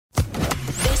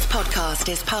podcast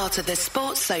is part of the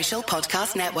Sports Social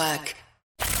Podcast Network.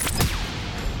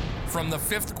 From the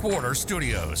Fifth Quarter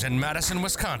Studios in Madison,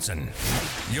 Wisconsin,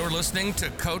 you're listening to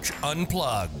Coach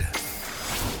Unplugged.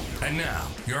 And now,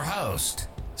 your host,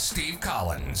 Steve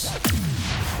Collins.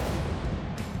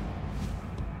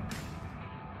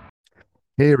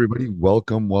 Hey, everybody.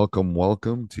 Welcome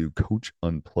to Coach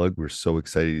Unplugged. We're so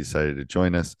excited you decided to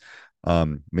join us.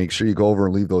 Make sure you go over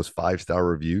and leave those 5-star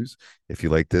reviews. If you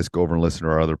like this, go over and listen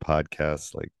to our other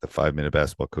podcasts like the 5-Minute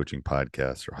Basketball Coaching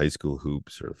Podcast or High School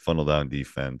Hoops or Funnel Down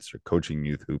Defense or Coaching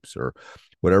Youth Hoops or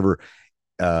whatever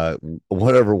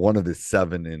one of the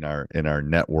 7 in our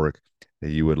network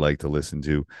that you would like to listen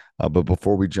to. But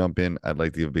before we jump in, I'd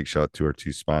like to give a big shout out to our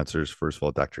 2 sponsors. First of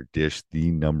all, Dr. Dish,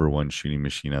 the #1 shooting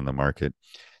machine on the market.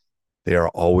 They are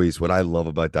always, what I love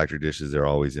about Dr. Dish is they're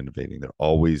always innovating. They're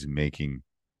always making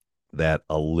that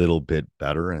a little bit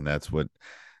better. And that's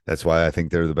why I think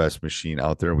they're the best machine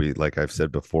out there. Like I've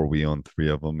said before, we own 3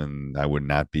 of them, and I would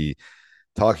not be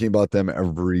talking about them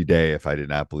every day if I did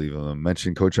not believe in them.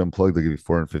 Mention Coach Unplugged, they'll give you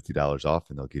 $450 off,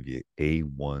 and they'll give you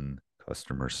A1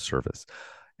 customer service.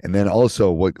 And then also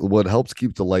what helps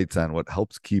keep the lights on, what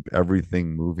helps keep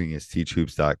everything moving is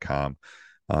teachhoops.com.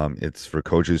 It's for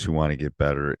coaches who want to get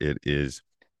better. It is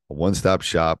a one-stop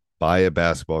shop by a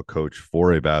basketball coach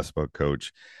for a basketball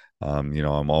coach.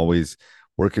 I'm always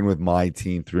working with my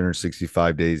team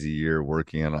 365 days a year,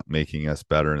 working on making us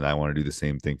better. And I want to do the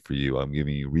same thing for you. I'm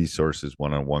giving you resources,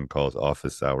 one-on-one calls,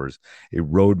 office hours, a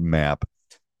roadmap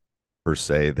per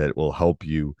se that will help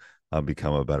you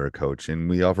become a better coach. And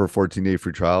we offer a 14-day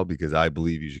free trial because I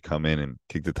believe you should come in and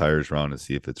kick the tires around and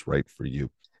see if it's right for you.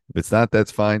 If it's not,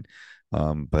 that's fine.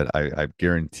 But I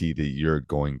guarantee that you're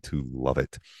going to love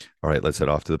it. All right, let's head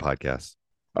off to the podcast.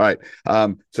 All right.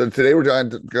 So today we're going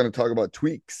to talk about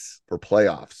tweaks for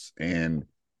playoffs, and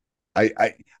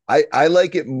I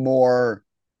like it more.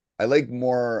 I like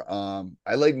more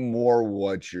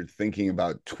what you're thinking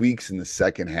about tweaks in the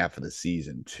second half of the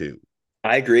season too.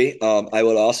 I agree. I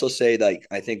would also say, like,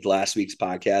 I think last week's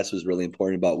podcast was really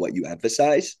important about what you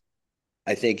emphasize.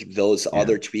 I think those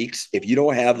other tweaks, if you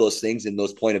don't have those things in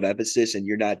those point of emphasis and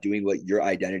you're not doing what your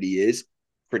identity is,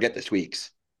 forget the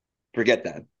tweaks. Forget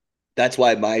them. That's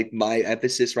why my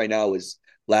emphasis right now is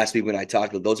last week when I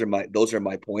talked, those are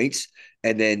my points,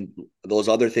 and then those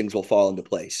other things will fall into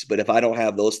place. But if I don't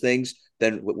have those things,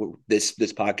 then this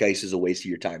podcast is a waste of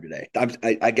your time today.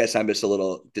 I guess I'm just a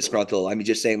little disgruntled. I mean,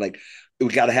 just saying, like, we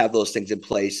got to have those things in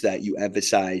place that you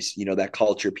emphasize, that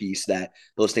culture piece, that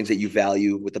those things that you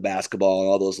value with the basketball and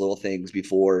all those little things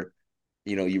before,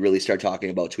 you really start talking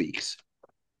about tweaks.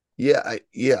 Yeah. I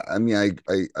mean, I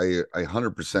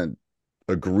 100%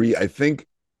 agree. I think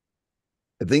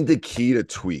the key to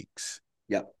tweaks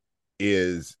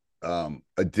is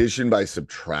addition by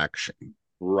subtraction.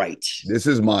 Right. This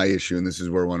is my issue, and this is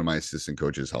where one of my assistant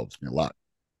coaches helps me a lot.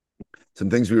 Some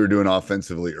things we were doing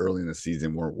offensively early in the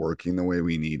season weren't working the way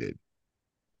we needed.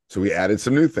 So we added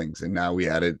some new things, and now we're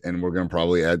going to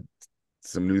probably add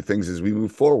some new things as we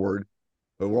move forward,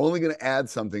 but we're only going to add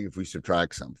something if we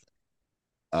subtract something.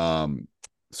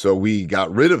 So we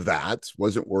got rid of that.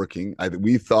 Wasn't working.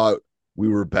 We thought we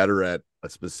were better at a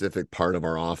specific part of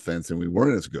our offense, and we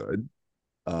weren't as good.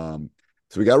 So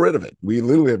we got rid of it. We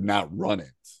literally have not run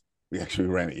it. We actually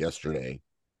ran it yesterday.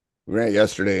 We ran it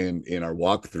yesterday in our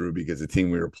walkthrough because the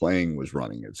team we were playing was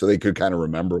running it, so they could kind of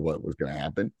remember what was going to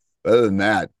happen. But other than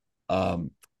that,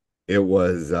 it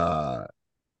was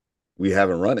we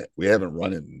haven't run it. We haven't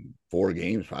run it in 4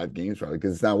 games, 5 games, probably,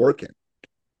 because it's not working.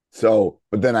 So,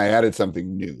 but then I added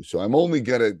something new. So I'm only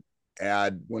going to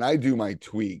add, when I do my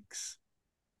tweaks,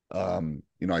 I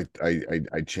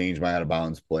change my out of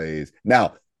bounds plays.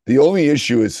 Now, the only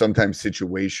issue is sometimes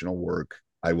situational work.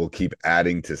 I will keep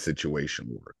adding to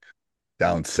situational work.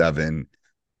 Down 7,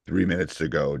 3 minutes to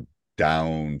go,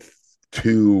 down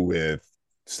 2 with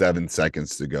 7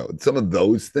 seconds to go. Some of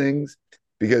those things,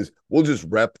 because we'll just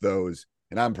rep those,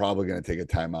 and I'm probably going to take a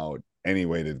timeout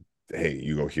anyway to, hey,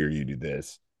 you go here, you do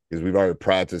this, because we've already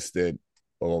practiced it,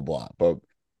 blah, blah, blah. But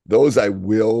those I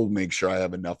will make sure I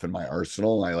have enough in my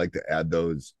arsenal. I like to add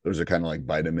those. Those are kind of like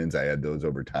vitamins. I add those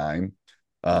over time.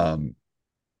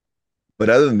 But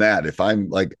other than that, if I'm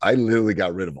like, I literally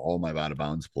got rid of all my out of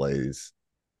bounds plays,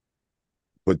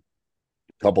 put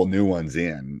a couple new ones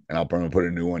in, and I'll probably put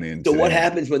a new one in. So today. what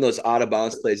happens when those out of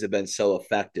bounds plays have been so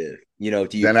effective? Do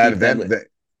you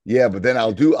Yeah, but then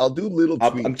I'll do little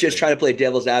tweaks. I'm just trying to play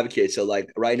devil's advocate. So,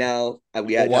 like, right now,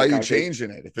 we had why are you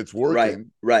changing it if it's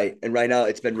working? Right. And right now,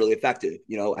 it's been really effective.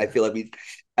 I feel like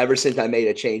ever since I made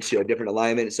a change to a different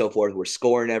alignment and so forth, we're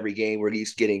scoring every game. We're at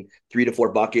least getting 3 to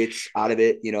 4 buckets out of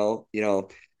it.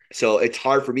 So it's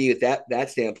hard for me with that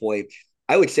standpoint.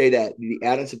 I would say that the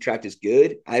add and subtract is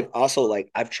good. I've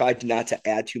tried not to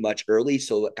add too much early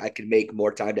so I can make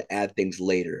more time to add things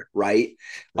later, right?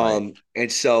 Right.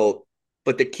 And so,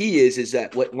 but the key is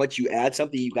that once you add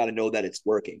something, you got to know that it's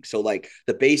working. So like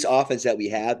the base offense that we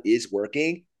have is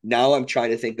working. Now I'm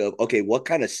trying to think of, okay, what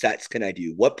kind of sets can I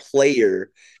do? What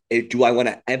player do I want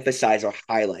to emphasize or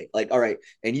highlight? Like, all right,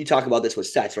 and you talk about this with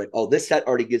sets, right? Oh, this set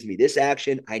already gives me this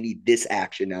action. I need this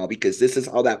action now because this is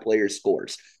how that player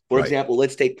scores. For Right. example,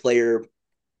 let's take player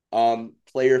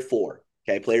 4.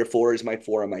 Okay, player 4 is my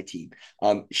 4 on my team.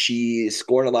 She's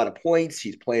scoring a lot of points.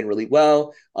 She's playing really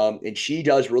well. And she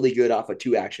does really good off of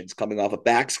 2 actions, coming off a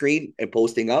back screen and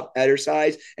posting up at her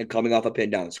size and coming off a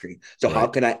pin down screen. So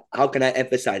Right. how can I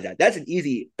emphasize that? That's an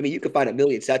easy, I mean, you can find a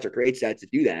million sets or great sets to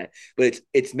do that, but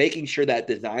it's making sure that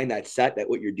design, that set, that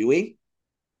what you're doing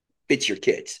fits your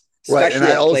kids. Right. And Especially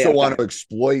I at also playoff want to time.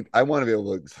 exploit, I want to be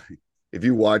able to, if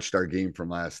you watched our game from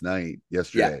yesterday,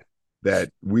 Yeah.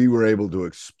 that we were able to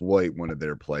exploit one of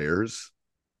their players.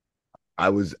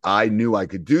 I knew I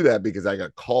could do that because I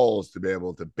got calls to be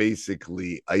able to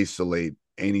basically isolate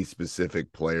any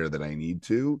specific player that I need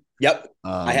to. Yep.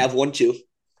 I have one too. I'm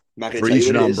not going to For tell you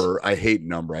each what it is. number. I hate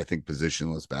number. I think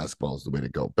positionless basketball is the way to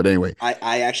go. But anyway,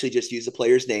 I actually just use the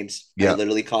players' names. I yeah.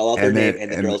 literally call out their name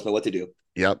and the girls know what to do.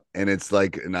 Yep. And it's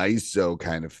like an ISO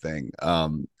kind of thing.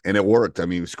 And it worked. I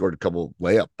mean, we scored a couple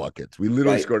layup buckets. We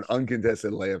literally Right. scored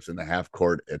uncontested layups in the half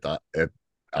court at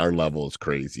our level is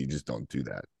crazy. You just don't do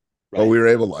that. But Right. we were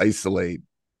able to isolate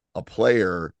a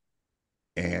player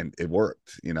and it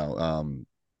worked, and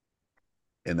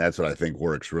that's what I think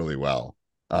works really well.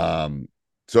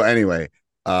 So anyway,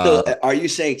 So are you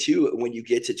saying too, when you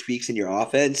get to tweaks in your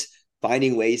offense,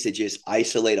 finding ways to just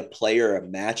isolate a player or a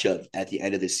matchup at the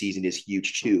end of the season is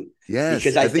huge too? yes,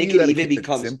 Because I think you it got to even keep it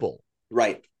becomes simple.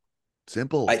 right. I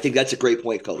Simple. think that's a great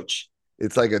point, Coach.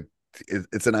 It's like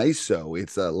it's an ISO.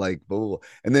 It's a like blah, blah, blah.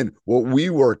 And then what we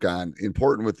work on,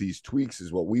 important with these tweaks,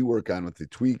 is what we work on with the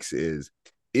tweaks is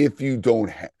if you don't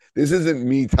have, this isn't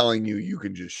me telling you you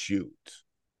can just shoot.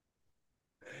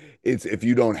 It's if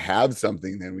you don't have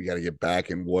something, then we got to get back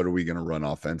and what are we going to run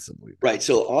offensively? Right.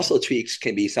 So also tweaks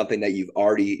can be something that you've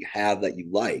already have that you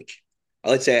like.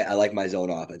 Let's say I like my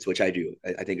zone offense, which I do.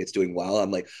 I think it's doing well.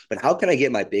 I'm like, but how can I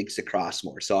get my bigs to cross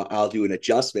more? So I'll do an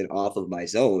adjustment off of my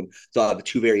zone. So I'll have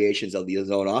 2 variations of the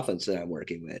zone offense that I'm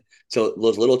working with. So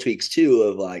those little tweaks too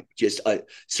of like just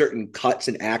certain cuts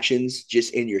and actions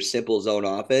just in your simple zone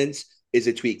offense is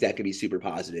a tweak that can be super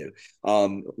positive.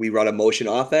 We run a motion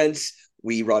offense.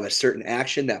 We run a certain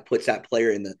action that puts that player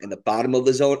in the bottom of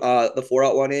the zone, the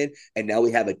 4-out-1 in, and now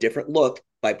we have a different look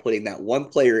by putting that one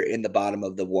player in the bottom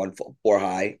of the 1-4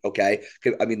 high. Okay,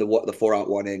 I mean the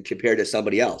 4-out-1 in compared to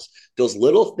somebody else. Those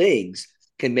little things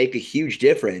can make a huge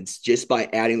difference just by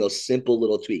adding those simple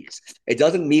little tweaks. It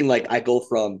doesn't mean like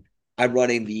I'm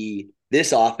running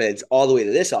this offense all the way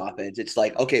to this offense. It's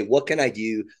like, okay, what can I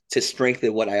do to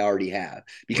strengthen what I already have?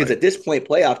 Because Right. at this point,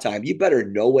 playoff time, you better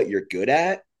know what you're good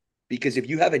at. Because if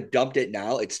you haven't dumped it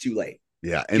now, it's too late.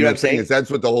 Yeah, You and know what the I'm thing saying? is, that's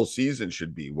what the whole season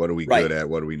should be. What are we Right. good at?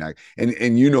 What are we not? And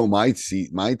my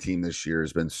team this year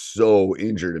has been so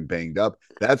injured and banged up.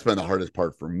 That's been the hardest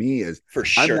part for me. Is For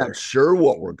I'm not sure. sure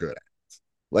what we're good at.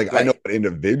 Like I know Right. what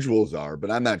individuals are,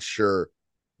 but I'm not sure.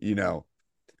 You know,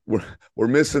 we're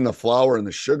missing the flour and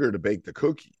the sugar to bake the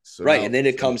cookies. So Right. now, And then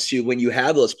it comes to when you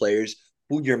have those players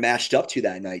who you're matched up to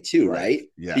that night too, right?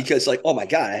 Yes. Because like, oh my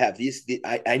God, I have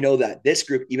I know that this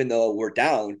group, even though we're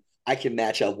down, I can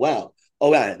match up well.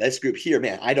 Oh man, this group here,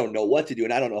 man, I don't know what to do.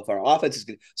 And I don't know if our offense is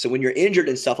good. So when you're injured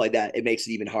and stuff like that, it makes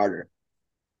it even harder.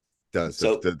 does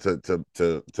So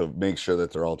to make sure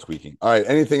that they're all tweaking. All right.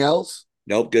 Anything else?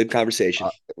 nope, good conversation.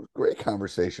 It was a great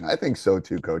conversation. I think so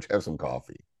too, Coach. Have some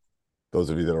coffee. Those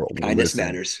of you that are Kindness listening.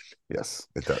 matters. Yes,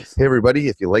 it does. Hey, everybody,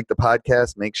 if you like the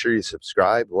podcast, make sure you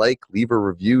subscribe, like, leave a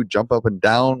review, jump up and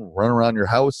down, run around your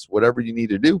house, whatever you need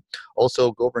to do.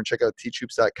 Also, go over and check out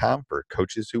teachhoops.com for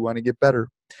coaches who want to get better.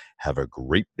 Have a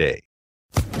great day.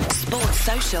 Sports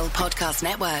Social Podcast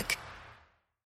Network.